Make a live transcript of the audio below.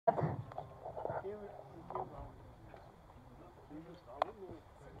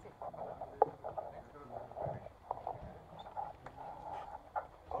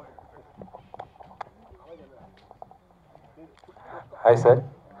Hi sir.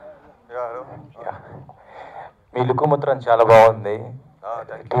 మీ look మాత్రం చాలా బాగుంది.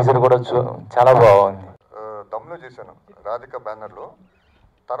 టీజర్ కూడా చాలా బాగుంది. దమ్లో చేశాను రాధిక బ్యానర్లో.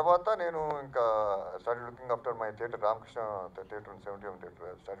 తర్వాత నేను ఇంకా started looking after my theatre, Ramakrishna theatre 70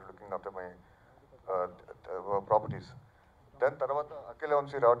 theatre, started looking after my properties. దాని తర్వాత అఖిల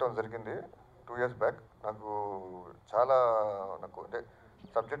వంశీ రావటం జరిగింది 2 years బ్యాక్. నాకు చాలా అంటే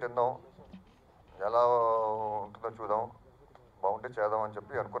సబ్జెక్ట్ ఎందాం, ఎలా ఉంటుందో చూద్దాం, బాగుంటే చేద్దాం అని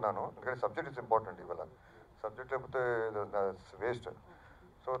చెప్పి అనుకున్నాను. ఎందుకంటే సబ్జెక్ట్ ఇస్ ఇంపార్టెంట్. ఇవాళ సబ్జెక్ట్ లేకపోతే వేస్ట్.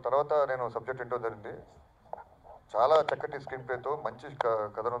 సో తర్వాత నేను సబ్జెక్ట్ ఏంటో జరిగింది. చాలా చక్కటి స్క్రీన్ ప్లేతో, మంచి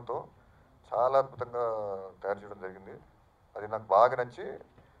కథనంతో చాలా అద్భుతంగా తయారు చేయడం జరిగింది. అది నాకు బాగా నచ్చి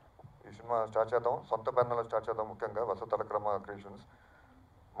ఈ సినిమా స్టార్ట్ చేద్దాం, సొంత బ్యానర్లో స్టార్ట్ చేద్దాం. ముఖ్యంగా వసతలక్రమ క్రియేషన్స్.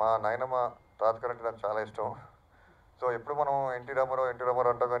 మా నాయనమ్మ తాతగారు అంటే నాకు చాలా ఇష్టం. సో ఎప్పుడు మనం ఎన్టీ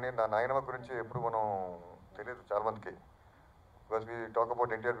రామారావు అంటాం, కానీ నా నాయనమ్మ గురించి ఎప్పుడు మనం తెలియదు చాలామందికి. Because we talk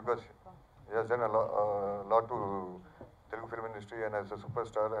about NTR because he has done a lot to Telugu film industry and as a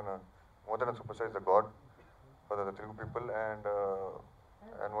superstar and more than a superstar is a god for the Telugu people and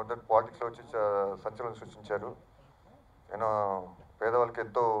more than politics లో వచ్చి సంచలనం సృష్టించారు. పేదవాళ్ళకి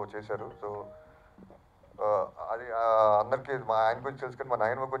ఎంతో చేశారు. So అది అందరికీ ఆయన గురించి తెలుసు, కానీ మా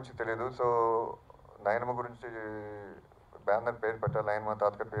నాయనమ్మ గురించి తెలియదు. సో నాయనమ్మ గురించి బ్యానర్ పేరు పెట్టాలి, నాయనమ్మ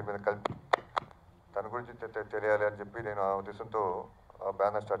తాతగారి పేరు మీద కలిపి తన గురించి తెలియాలి అని చెప్పి నేను ఆ ఉద్దేశంతో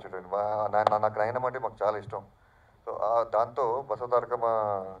బ్యానర్ స్టార్ట్ చేయడం. నాకు నాయనమ్మ అంటే మాకు చాలా ఇష్టం. సో దాంతో బసవతారకమ్మ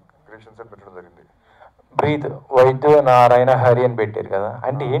క్రియేషన్స్ అని పెట్టడం జరిగింది. బ్రీత్ వైద్య నారాయణ హరి అని పెట్టారు కదా,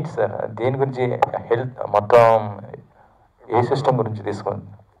 అంటే ఏంటి సార్? దేని గురించి? హెల్త్ మొత్తం ఏ సిస్టమ్ గురించి తీసుకోండి?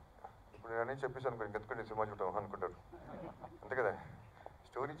 ఇప్పుడు నేను అన్నీ చెప్పేసి అనుకోండి, ఎందుకంటే సినిమా చూడటం అనుకుంటారు, అంతే కదా.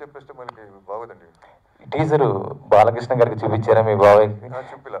 స్టోరీ చెప్పేస్తే మనకి బాగోదండి. టీజరు బాలకృష్ణ గారికి చూపించారా మీ బాబాయ్కి?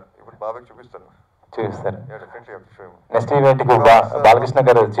 చూపిలా, ఇప్పుడు బాబాయ్కి చూపిస్తాను. చూపిస్తారు. నెక్స్ట్ ఈవెంట్కి బాలకృష్ణ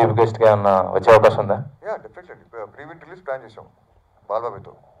గారు చీఫ్ గెస్ట్గా ఏమన్నా వచ్చే అవకాశం ఉందా? Definitely. Pre event release plan చేసాం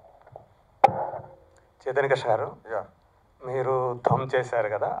బాలబాబుతో. చైతన్య కృష్ణ గారు, మీరు థమ్ చేశారు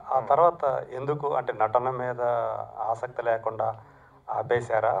కదా, ఆ తర్వాత ఎందుకు అంటే నటన మీద ఆసక్తి లేకుండా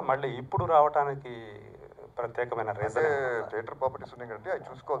ఆపేశారా? మళ్ళీ ఇప్పుడు రావడానికి ప్రత్యేకమైన రీజన్? థియేటర్ ప్రాపర్టీస్ ఉన్నాయి కంటే అవి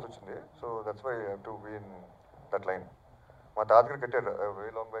చూసుకోవాల్సి వచ్చింది. So that's why I have to be in that line. మా తాతగారు కట్టారు వే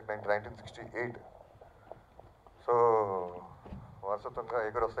లాంగ్ బ్యాక్ 1968. సో వారసత్వంగా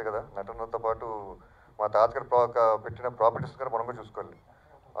ఎగురు వస్తాయి కదా, నటనతో పాటు మా తాతగారు పెట్టిన ప్రాపర్టీస్ కూడా మనం కూడా చూసుకోవాలి.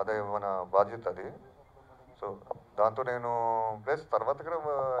 అదే మన బాధ్యత అది. సో దాంతో నేను ప్లస్ తర్వాత కూడా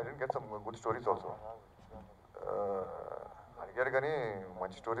I didn't get some good stories also. అడిగారు కానీ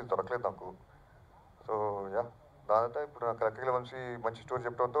మంచి స్టోరీస్ దొరకలేదు నాకు. సో దాంతో ఇప్పుడు నాకు అఖిల వంశీ మంచి స్టోరీ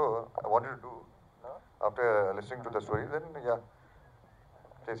చెప్పడంతో I wanted to do after listening to the story then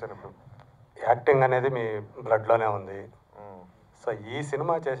చేశాను. ఇప్పుడు యాక్టింగ్ అనేది మీ బ్లడ్లోనే ఉంది. సో ఈ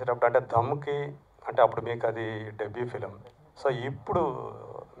సినిమా చేసేటప్పుడు అంటే దమ్కి అంటే అప్పుడు మీకు అది డెబ్యూ ఫిలిం. సో ఇప్పుడు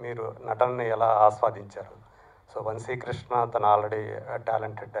మీరు నటనని ఎలా ఆస్వాదించారు? సో వంశీకృష్ణ తను ఆల్రెడీ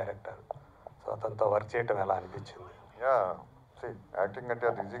టాలెంటెడ్ డైరెక్టర్. సో అతనితో వర్క్ చేయటం ఎలా అనిపించింది? యాక్టింగ్ అంటే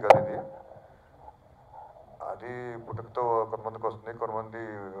అది ఈజీ కాదు. అది పుట్టుకతో కొంతమందికి వస్తుంది. కొంతమంది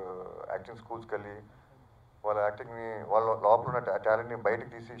యాక్టింగ్ స్కూల్స్కి వెళ్ళి వాళ్ళ యాక్టింగ్ని, వాళ్ళ లోపల ఉన్న టాలెంట్ని బయటకు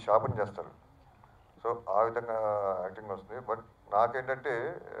తీసి షార్పన్ చేస్తారు. సో ఆ విధంగా యాక్టింగ్ వస్తుంది. బట్ నాకేంటంటే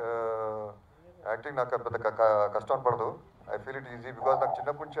యాక్టింగ్ నాకు పెద్ద కష్టం పడదు. I feel it easy because నాకు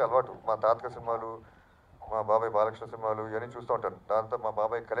చిన్నప్పటి నుంచి అలవాటు. మా తాతగారి సినిమాలు, మా బాబాయ్ బాలకృష్ణ సినిమాలు ఇవన్నీ చూస్తూ ఉంటాను. దాంతో మా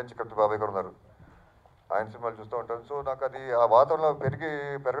బాబాయ్ కళ్యాణ్ కప్తి బాబాయ్ కూడా ఉన్నారు, ఆయన సినిమాలు చూస్తూ ఉంటాను. సో నాకు అది ఆ వాతావరణంలో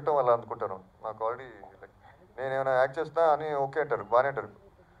పెరగటం వల్ల అనుకుంటాను. నాకు ఆల్రెడీ నేను ఏమైనా యాక్ట్ చేస్తా అని ఓకే అంటారు, బాగానే అంటారు.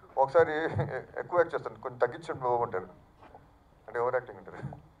 ఒకసారి ఎక్కువ యాక్ట్ చేస్తాను, కొంచెం తగ్గించండి బాగుంటారు, అంటే ఓవర్ యాక్టింగ్ అంటారు.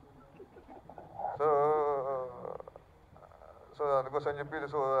 సో సో అందుకోసం చెప్పి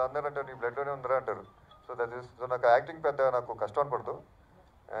సో అందరూ అంటారు నీ బ్లడ్లోనే ఉందరా అంటారు. సో దట్ ఈస్ సో నాకు యాక్టింగ్ పెద్ద నాకు కష్టం పడదు.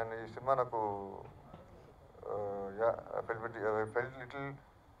 అండ్ ఈ సినిమా నాకు ఫెల్ట్ లిటిల్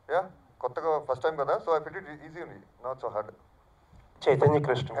కొత్తగా ఫస్ట్ టైం కదా. So I felt it easy ఉంది, not so hard. Chaitanya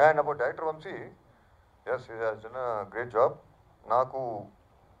Krishna and about director Vamsi, yes he has done a great job. నాకు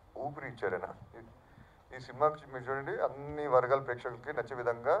ఊపిరి ఇచ్చారైనా. ఈ సినిమాకి మీరు చూడండి, అన్ని వర్గాల ప్రేక్షకులకి నచ్చే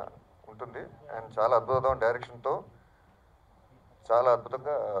విధంగా ఉంటుంది. అండ్ చాలా అద్భుతమైన డైరెక్షన్తో చాలా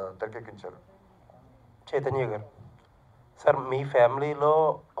అద్భుతంగా తెరకెక్కించారు. చైతన్య గారు, సార్ మీ ఫ్యామిలీలో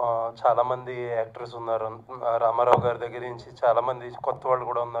చాలామంది యాక్టర్స్ ఉన్నారు. రామారావు గారి దగ్గర నుంచి చాలామంది కొత్త వాళ్ళు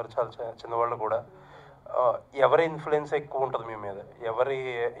కూడా ఉన్నారు, చాలా చిన్నవాళ్ళు కూడా. ఎవరి ఇన్ఫ్లుయెన్స్ ఎక్కువ ఉంటుంది మీ మీద? ఎవరు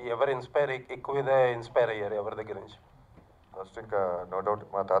ఎక్కువ ఇన్స్పైర్ అయ్యారు ఎవరి దగ్గర నుంచి? ఫస్ట్ ఇంకా నో డౌట్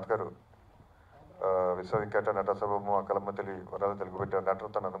మా తాతగారు విశ్వవిఖ్యాత నట సభము కలమ్మతల్లి వరాలు తెలుగు పెట్టారు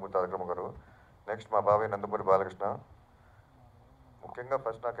నటరత్న నందమూరి తారకమ్మ గారు. నెక్స్ట్ మా బాబాయ్ నందమూరి బాలకృష్ణ. ముఖ్యంగా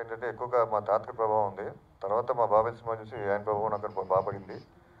ఫస్ట్ నాకు ఏంటంటే ఎక్కువగా మా తాతకి ప్రభావం ఉంది. తర్వాత మా బాబాయ్ సినిమా చూసి ఆయన ప్రభావం నాకు బాగా పడింది.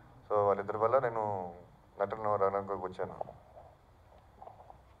 సో వాళ్ళిద్దరి వల్ల నేను నటన రంగంలోకి వచ్చాను.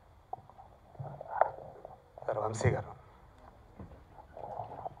 సార్ వంశీ గారు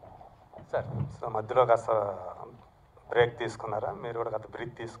సార్ సో మధ్యలో కాస్త బ్రేక్ తీసుకున్నారా? మీరు కూడా కాస్త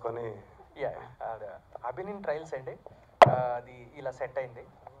బ్రీత్ తీసుకొని. యా అభినీన్ ట్రయల్స్ అండి, అది ఇలా సెట్ అయింది.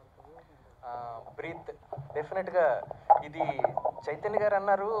 బ్రీత్ డెఫినెట్గా ఇది చైతన్య గారు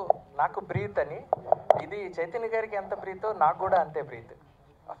అన్నారు నాకు బ్రీత్ అని, ఇది చైతన్య గారికి ఎంత బ్రీతో నాకు కూడా అంతే బ్రీత్.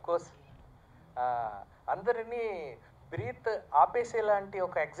 అఫ్కోర్స్ అందరినీ బ్రీత్ ఆపేసేలాంటి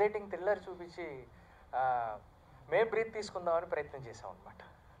ఒక ఎగ్జైటింగ్ థ్రిల్లర్ చూపించి మేము బ్రీత్ తీసుకుందామని ప్రయత్నం చేసాం అనమాట.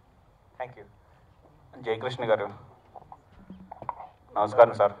 Thank you. జయకృష్ణ గారు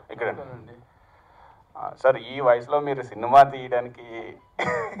నమస్కారం సార్. ఇక్కడ సార్ ఈ వయసులో మీరు సినిమా తీయడానికి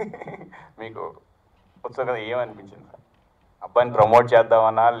మీకు ఉత్సుకత ఏమనిపించింది సార్? అబ్బాయిని ప్రమోట్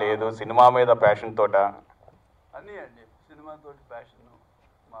చేద్దామన్నా, లేదు సినిమా మీద ప్యాషన్ తోట? అన్నీ అండి, సినిమాతోటి ప్యాషన్,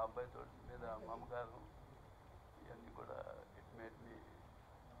 మా అబ్బాయి తోటి మీద మమకారం, ఇవన్నీ కూడా it made me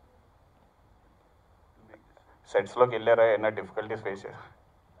to make this. సెట్స్లోకి వెళ్ళారా? ఏమైనా డిఫికల్టీస్ ఫేస్ చేశారు?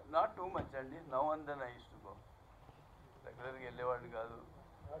 నాట్ టూ మచ్ అండి, now and then I use to go. రెగ్యులర్గా వెళ్ళేవాడిని కాదు.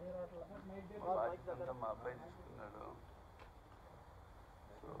 బాధ్యత అంతా మా అబ్బాయి తీసుకున్నాడు.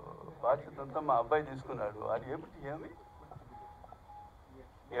 సో బాధ్యత అంతా మా అబ్బాయి తీసుకున్నాడు. అది ఏమి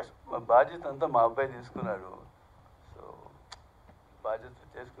ఎస్, మా బాధ్యత అంతా మా అబ్బాయి తీసుకున్నాడు. సో బాధ్యత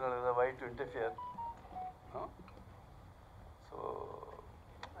చేసుకున్నాడు కదా, why to interfere? So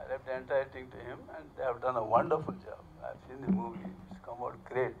I left the entire thing to him and they have done a wonderful job. I have seen the movie, it's come out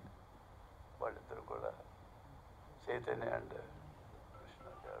great. వాళ్ళిద్దరు కూడా Chaitanya and Krishna,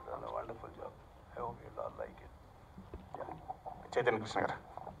 they have done a wonderful job. I hope you'll all like it. Chaitanya Krishna గారు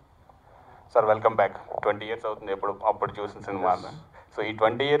sir, welcome back. 20 years అవుతుంది అప్పుడు చూసిన cinema. So ఈ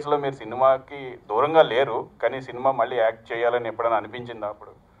 20 yearsలో మీరు సినిమాకి దూరంగా లేరు, కానీ సినిమా మళ్ళీ యాక్ట్ చేయాలని ఎప్పుడైనా అనిపించిందా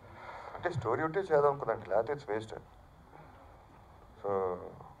అప్పుడు? అంటే స్టోరీ ఉంటే చేద్దాం అనుకున్నాండి, లేకపోతే ఇట్స్ వేస్ట్. సో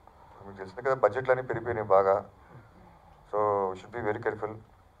మీకు తెలిసింది కదా, బడ్జెట్లు అన్నీ పెరిగిపోయినాయి బాగా. So should be very careful.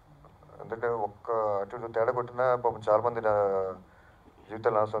 ఎందుకంటే ఒక్క అటు తేడా కొట్టినా పాపం చాలామంది నా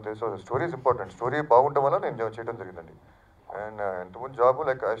జీవితాలు నాశనం అవుతాయి. So story is important. Story బాగుండడం వల్ల నేను చేయడం జరిగిందండి. అండ్ ఇంతకుముందు job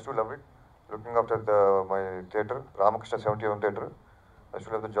like I to love it, looking after my theatre, Ramakrishna 71 theatre. I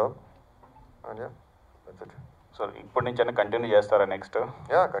to love the job and that's it. So ఇప్పటి నుంచి అయినా కంటిన్యూ చేస్తారా నెక్స్ట్?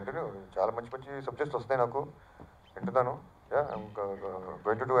 కంటిన్యూ. చాలా మంచి మంచి సబ్జెక్ట్స్ వస్తాయి నాకు, వింటున్నాను. I'm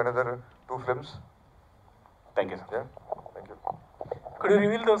going to do another 2 films. Thank you, sir. Thank you. Could you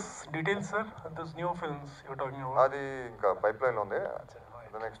reveal those details, sir? Those new films you're talking about? అది ఇంకా పైప్లైన్ ఉంది.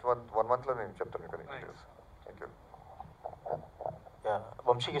 నెక్స్ట్ 1 monthలో నేను చెప్తాను ఇక్కడ డీటెయిల్స్. Thank you.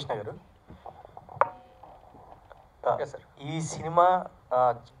 వంశీకృష్ణ గారు, ఈ సినిమా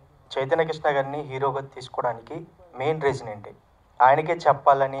చైతన్య కృష్ణ గారిని హీరోగా తీసుకోవడానికి మెయిన్ రీజన్ ఏంటి? ఆయనకే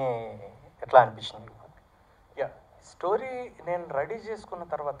చెప్పాలని ఎట్లా అనిపించింది? స్టోరీ నేను రెడీ చేసుకున్న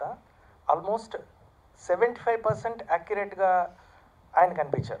తర్వాత ఆల్మోస్ట్ 75% యాక్యురేట్గా ఆయన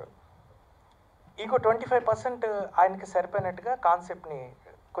కనిపించారు. ఇంకో 25% ఆయనకి సరిపోయినట్టుగా కాన్సెప్ట్ని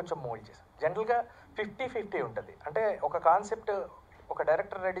కొంచెం మోల్డ్ చేశాను. జనరల్గా 50-50 ఉంటుంది. అంటే ఒక కాన్సెప్ట్, ఒక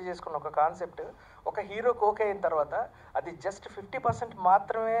డైరెక్టర్ రెడీ చేసుకున్న ఒక కాన్సెప్ట్ ఒక హీరోకి ఓకే అయిన తర్వాత అది జస్ట్ 50%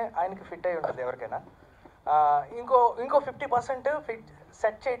 మాత్రమే ఆయనకి ఫిట్ అయి ఉంటుంది ఎవరికైనా. ఇంకో 50%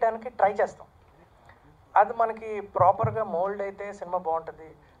 సెట్ చేయడానికి ట్రై చేస్తాం. అది మనకి ప్రాపర్గా మోల్డ్ అయితే సినిమా బాగుంటుంది,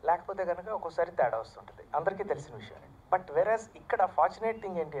 లేకపోతే కనుక ఒక్కోసారి తేడా వస్తుంటుంది, అందరికీ తెలిసిన విషయం. బట్ వెరాజ్ ఇక్కడ ఫార్చునేట్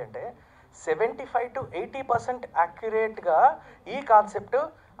థింగ్ ఏంటి అంటే 75-80% యాక్యురేట్గా ఈ కాన్సెప్ట్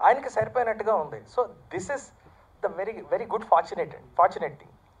ఆయనకి సరిపోయినట్టుగా ఉంది. So this is the very good fortunate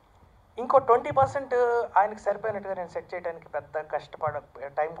thing. ఇంకో 20% ఆయనకి సరిపోయినట్టుగా నేను సెట్ చేయడానికి పెద్ద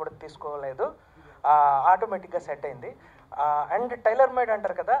టైం కూడా తీసుకోలేదు, ఆటోమేటిక్గా సెట్ అయింది. అండ్ టైలర్ మేడ్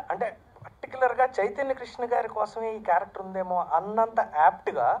అంటారు కదా, అంటే పర్టికులర్గా చైతన్య కృష్ణ గారి కోసమే ఈ క్యారెక్టర్ ఉందేమో అన్నంత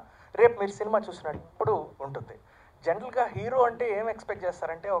యాప్ట్గా రేపు మీరు సినిమా చూసినప్పుడు ఉంటుంది. జనరల్గా హీరో అంటే ఏం ఎక్స్పెక్ట్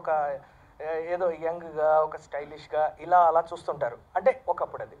చేస్తారంటే ఒక ఏదో యంగ్గా, ఒక స్టైలిష్గా ఇలా అలా చూస్తుంటారు. అంటే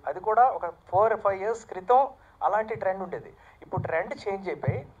ఒకప్పుడు అది కూడా ఒక 4-5 years క్రితం అలాంటి ట్రెండ్ ఉండేది. ఇప్పుడు ట్రెండ్ చేంజ్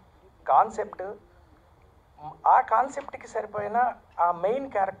అయిపోయి కాన్సెప్ట్, ఆ కాన్సెప్ట్కి సరిపోయిన ఆ మెయిన్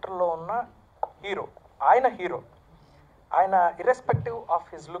క్యారెక్టర్లో ఉన్న హీరో, ఆయన ఇర్రెస్పెక్టివ్ ఆఫ్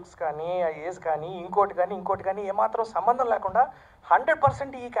హిజ్ లుక్స్ కానీ, ఆ ఏజ్ కానీ, ఇంకోటి కానీ ఏమాత్రం సంబంధం లేకుండా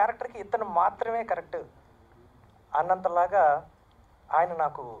 100% ఈ క్యారెక్టర్కి ఇతను మాత్రమే కరెక్ట్ అన్నంతలాగా ఆయన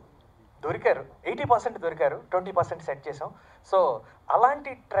నాకు దొరికారు. 80% దొరికారు, 20% సెట్ చేసాం. సో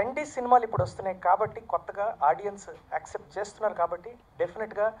అలాంటి ట్రెండీ సినిమాలు ఇప్పుడు వస్తున్నాయి కాబట్టి, కొత్తగా ఆడియన్స్ యాక్సెప్ట్ చేస్తున్నారు కాబట్టి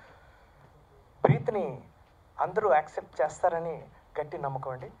డెఫినెట్గా బ్రీత్ని అందరూ యాక్సెప్ట్ చేస్తారని గట్టి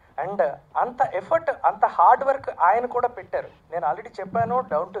నమ్మకం అండి. అండ్ అంత ఎఫర్ట్, అంత హార్డ్ వర్క్ ఆయన కూడా పెట్టారు. నేను ఆల్రెడీ చెప్పాను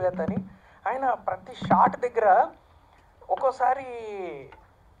డౌన్ టు ఎర్త్ అని. ఆయన ప్రతి షాట్ దగ్గర ఒక్కోసారి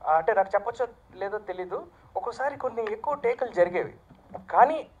అంటే నాకు చెప్పొచ్చో లేదో తెలీదు, ఒక్కోసారి కొన్ని ఎక్కువ టేకులు జరిగేవి.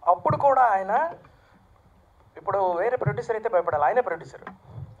 కానీ అప్పుడు కూడా ఆయన, ఇప్పుడు వేరే ప్రొడ్యూసర్ అయితే భయపడాలి, ఆయనే ప్రొడ్యూసర్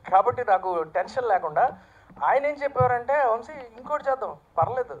కాబట్టి నాకు టెన్షన్ లేకుండా ఆయన ఏం చెప్పేవారంటే, వంశీ ఇంకోటి చేద్దాం,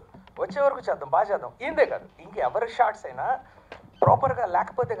 పర్లేదు, వచ్చే వరకు చేద్దాం, బాగా చేద్దాం. ఇందే కాదు, ఇంకెవరి షార్ట్స్ అయినా ప్రాపర్గా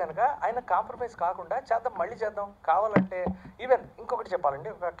లేకపోతే కనుక ఆయన కాంప్రమైజ్ కాకుండా చేద్దాం, మళ్ళీ చేద్దాం, కావాలంటే. ఈవెన్ ఇంకొకటి చెప్పాలండి,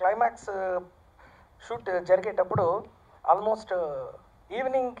 ఒక క్లైమాక్స్ షూట్ జరిగేటప్పుడు ఆల్మోస్ట్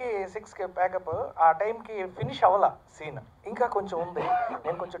ఈవినింగ్కి 6కి ప్యాకప్, ఆ టైంకి ఫినిష్ అవ్వాల సీన్, ఇంకా కొంచెం ఉంది.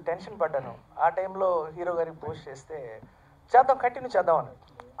 నేను కొంచెం టెన్షన్ పడ్డాను. ఆ టైంలో హీరో గారికి పోస్ట్ చేస్తే చేద్దాం, కంటిన్యూ చేద్దాం అని.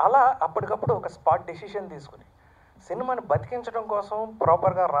 అలా అప్పటికప్పుడు ఒక స్పాట్ డెసిషన్ తీసుకుని సినిమాని బతికించడం కోసం,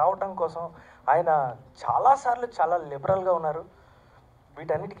 ప్రాపర్గా రావడం కోసం ఆయన చాలాసార్లు చాలా లిబరల్గా ఉన్నారు.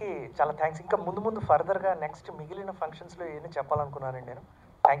 వీటన్నిటికీ చాలా థ్యాంక్స్. ఇంకా ముందు ముందు ఫర్దర్గా నెక్స్ట్ మిగిలిన ఫంక్షన్స్లో ఏమీ చెప్పాలనుకున్నానండి నేను.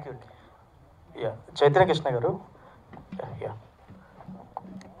 థ్యాంక్ యూ అండి. చైతన్య కృష్ణ గారు,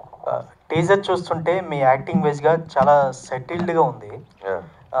 టీజర్ చూస్తుంటే మీ యాక్టింగ్ వైజ్గా చాలా సెటిల్డ్గా ఉంది.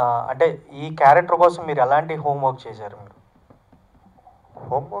 అంటే ఈ క్యారెక్టర్ కోసం మీరు ఎలాంటి హోంవర్క్ చేశారు? మీరు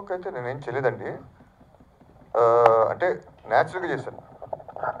హోంవర్క్ అయితే నేనేం చేయలేదండి, అంటే న్యాచురల్గా చేశాను,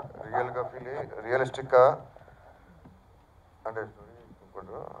 రియల్గా రియలిస్టిక్గా. అంటే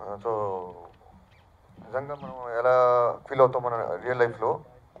సో నిజంగా మనం ఎలా ఫీల్ అవుతాం మన రియల్ లైఫ్లో,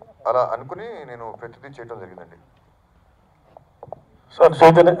 అలా అనుకుని నేను ప్రతిదీ చేయడం జరిగిందండి. సార్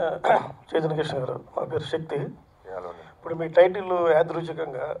చైతన్య కృష్ణ గారు, మా పేరు శక్తి. ఇప్పుడు మీ టైటిల్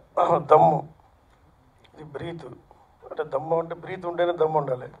యాదృచ్ఛికంగా దమ్ము, ఇది బ్రీత్, అంటే దమ్ము అంటే బ్రీత్ ఉంటేనే దమ్ము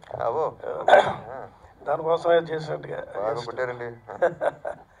ఉండాలి, దానికోసమే చేసినట్టుగా.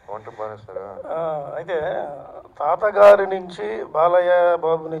 అయితే తాతగారి నుంచి, బాలయ్య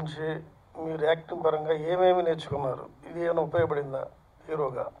బాబు నుంచి మీరు యాక్టింగ్ పరంగా ఏమేమి నేర్చుకున్నారు? ఇది ఏమైనా ఉపయోగపడిందా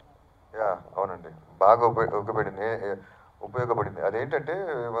హీరోగా? అవునండి, బాగా ఉపయోగపడింది. అదేంటంటే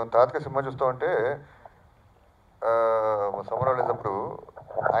తాతగా సినిమా చూస్తామంటే సమరం వెళ్ళేటప్పుడు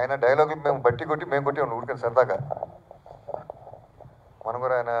ఆయన డైలాగులు మేము బట్టి కొట్టి మేము కొట్టి ఊరికని సరదాగా మనం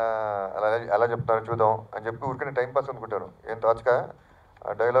కూడా ఆయన అలా చెప్తారు చూద్దాం అని చెప్పి ఊరికనే టైంపాస్ అనుకుంటారు. ఏం తాచక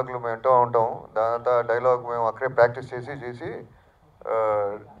డైలాగులు మేము వింటూ ఉంటాం, దాంతో డైలాగ్ మేము అక్కడే ప్రాక్టీస్ చేసి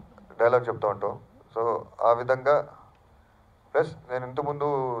డైలాగ్ చెప్తూ ఉంటాం. సో ఆ విధంగా ప్లస్ నేను ఇంతకుముందు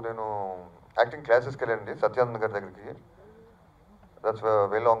యాక్టింగ్ క్లాసెస్కి వెళ్ళానండి సత్యానంద్ గారి దగ్గరికి. That's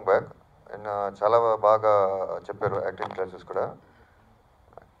very long back. And చాలా బాగా చెప్పారు యాక్టింగ్ క్లాసెస్ కూడా.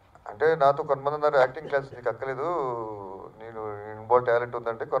 అంటే నాతో కొంతమంది ఉన్నారు, యాక్టింగ్ క్లాస్ నీకు అక్కలేదు, నేను ఇన్వాల్వ్ టాలెంట్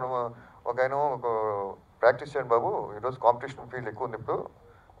ఉందంటే ఒక ఆయన ప్రాక్టీస్ చేయండి బాబు, ఈరోజు కాంపిటీషన్ ఫీల్డ్ ఎక్కువ ఉంది ఇప్పుడు,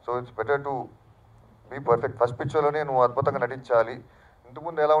 so it's better to be perfect. First పిక్చర్లోనే నువ్వు అద్భుతంగా నటించాలి.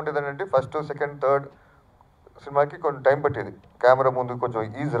 ఇంతకుముందు ఎలా ఉండేదంటే ఫస్ట్, సెకండ్, థర్డ్ సినిమాకి కొంచెం టైం పట్టేది కెమెరా ముందు కొంచెం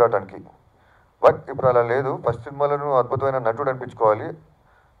ఈజీ రావడానికి. బట్ ఇప్పుడు అలా లేదు, ఫస్ట్ సినిమాలో నువ్వు అద్భుతమైన నటుడు అనిపించుకోవాలి.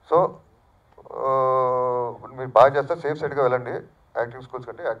 సో మీరు బాగా చేస్తే సేఫ్ సైడ్గా వెళ్ళండి యాక్టింగ్ స్కూల్స్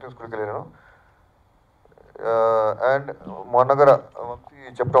కంటే. యాక్టింగ్ స్కూల్కి వెళ్ళాను. అండ్ మొన్నగర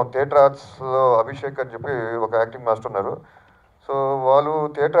చెప్తాం థియేటర్ ఆర్ట్స్లో అభిషేక్ అని చెప్పి ఒక యాక్టింగ్ మాస్టర్ ఉన్నారు. సో వాళ్ళు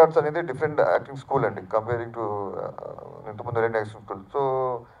థియేటర్ ఆర్ట్స్ అనేది డిఫరెంట్ యాక్టింగ్ స్కూల్ అండి కంపేరింగ్ టు ఇంతకుముందు రెండు యాక్టింగ్ స్కూల్. సో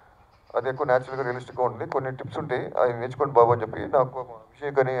అది ఎక్కువ న్యాచురల్గా రియలిస్టిక్గా ఉంది. కొన్ని టిప్స్ ఉంటాయి, అవి నేర్చుకోండి బాబు అని చెప్పి నాకు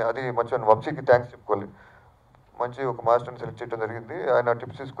అభిషేక్ అని, అది మంచిగా వంశీకి థ్యాంక్స్ చెప్పుకోవాలి, మంచి ఒక మాస్టర్ని సెలెక్ట్ చేయడం జరిగింది. ఆయన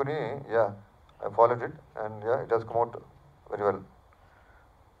టిప్స్ తీసుకుని I followed it and it has come out very well.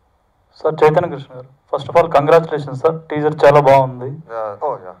 Sir Chaitanya Krishna గారు, first of all congratulations sir, teaser చాలా బాగుంది.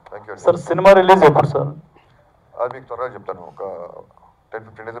 Thank you sir. Cinema release ఎప్పుడు సార్? అది మీకు త్వరగా చెప్తాను, ఒక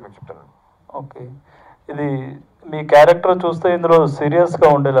 10-15 డేస్ మీకు చెప్తాను. ఓకే. ఇది మీ క్యారెక్టర్ చూస్తే ఇందులో సీరియస్గా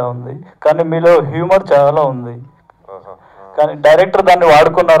ఉండేలా ఉంది, కానీ మీలో హ్యూమర్ చాలా ఉంది. కానీ డైరెక్టర్ దాన్ని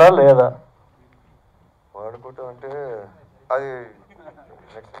వాడుకున్నారా లేదా? వాడుకోవటం అంటే అది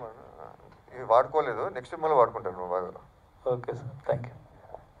నెక్స్ట్ ఇది వాడుకోలేదు, నెక్స్ట్ సినిమాలో వాడుకుంటాను బాగా. Okay sir, thank you.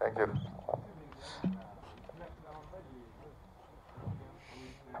 Thank you.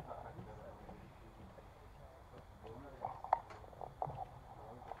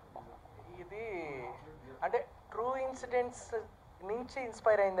 ఇది అంటే ట్రూ ఇన్సిడెంట్స్ నుంచి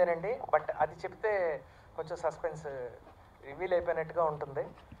ఇన్స్పైర్ అయిందేనండి. బట్ అది చెప్తే కొంచెం సస్పెన్స్ రివీల్ అయిపోయినట్టుగా ఉంటుంది.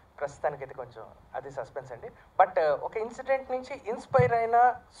 ప్రస్తుతానికైతే కొంచెం అది సస్పెన్స్ అండి. బట్ ఒక ఇన్సిడెంట్ నుంచి ఇన్స్పైర్ అయిన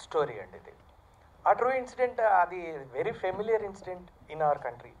స్టోరీ అండి ఇది. ఆ ట్రూ ఇన్సిడెంట్ అది very familiar incident in our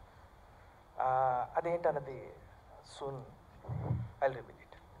country. అదేంటన్నది soon I will repeat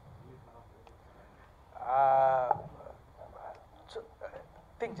it.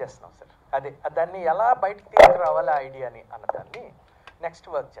 Think చేస్తున్నాం సార్. అది దాన్ని ఎలా బయటకు తీసుకురావాలి ఆ ఐడియాని అన్నదాన్ని నెక్స్ట్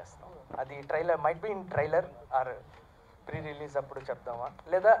వర్క్ చేస్తాం. అది trailer might be in trailer or pre release అప్పుడు చెప్దామా,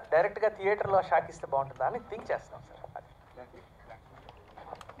 లేదా డైరెక్ట్గా థియేటర్లో షాక్ ఇస్తే బాగుంటుందా అని థింక్ చేస్తాం సార్. అది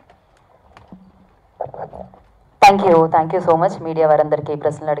thank you so much. Media వారందరికీ,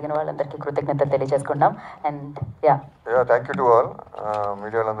 ప్రశ్నలు అడిగిన వాళ్ళందరికీ కృతజ్ఞతలు తెలియజేసుకుంటాం. And thank you to all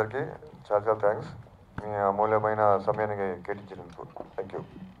media వాళ్ళందరికీ చాలా చాలా థ్యాంక్స్ మీ అమూల్యమైన సమయాన్ని కేటాయించినందుకు.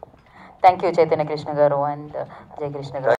 థ్యాంక్ యూ చైతన్య కృష్ణ గారు అండ్ జయకృష్ణ గారు.